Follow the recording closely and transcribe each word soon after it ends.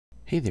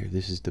Hey there,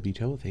 this is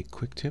WTO with a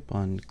quick tip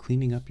on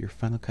cleaning up your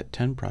Final Cut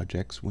 10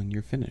 projects when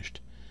you're finished.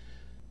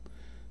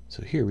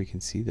 So here we can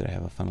see that I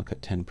have a Final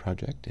Cut 10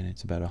 project and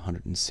it's about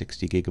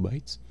 160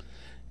 gigabytes.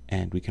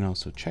 And we can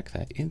also check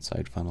that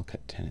inside Final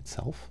Cut 10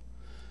 itself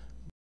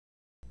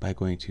by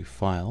going to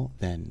File,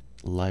 then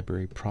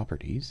Library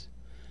Properties.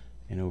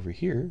 And over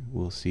here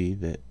we'll see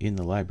that in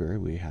the library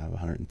we have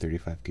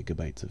 135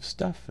 gigabytes of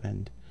stuff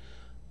and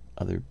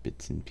other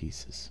bits and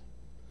pieces.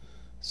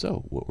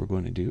 So what we're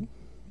going to do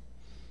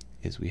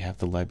is we have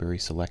the library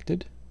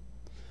selected,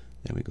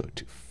 then we go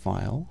to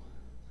File,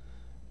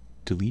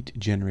 Delete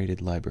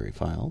Generated Library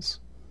Files,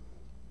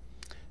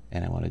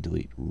 and I want to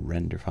delete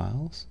render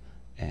files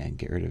and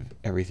get rid of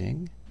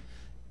everything.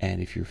 And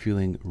if you're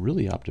feeling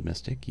really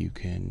optimistic, you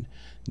can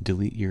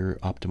delete your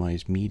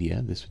optimized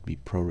media. This would be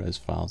ProRes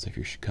files if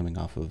you're coming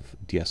off of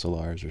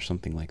DSLRs or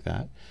something like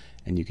that.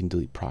 And you can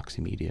delete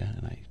proxy media,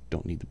 and I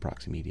don't need the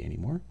proxy media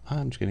anymore.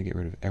 I'm just going to get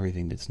rid of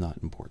everything that's not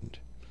important.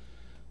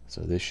 So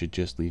this should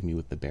just leave me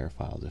with the bare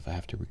files. If I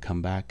have to come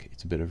back,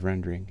 it's a bit of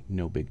rendering,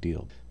 no big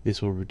deal.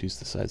 This will reduce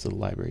the size of the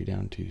library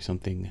down to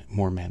something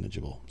more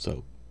manageable.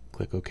 So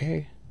click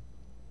OK.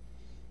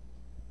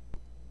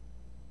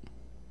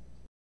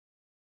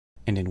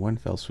 And in one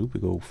fell swoop,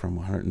 we go from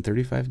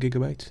 135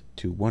 gigabytes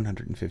to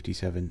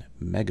 157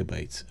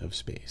 megabytes of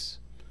space.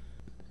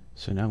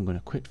 So now I'm going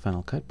to quit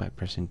Final Cut by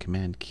pressing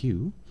Command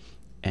Q,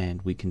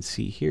 and we can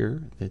see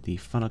here that the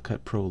Final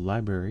Cut Pro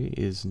library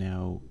is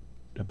now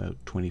about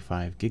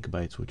 25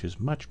 gigabytes, which is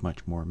much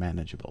more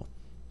manageable.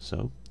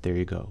 So there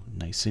you go,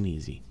 nice and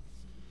easy.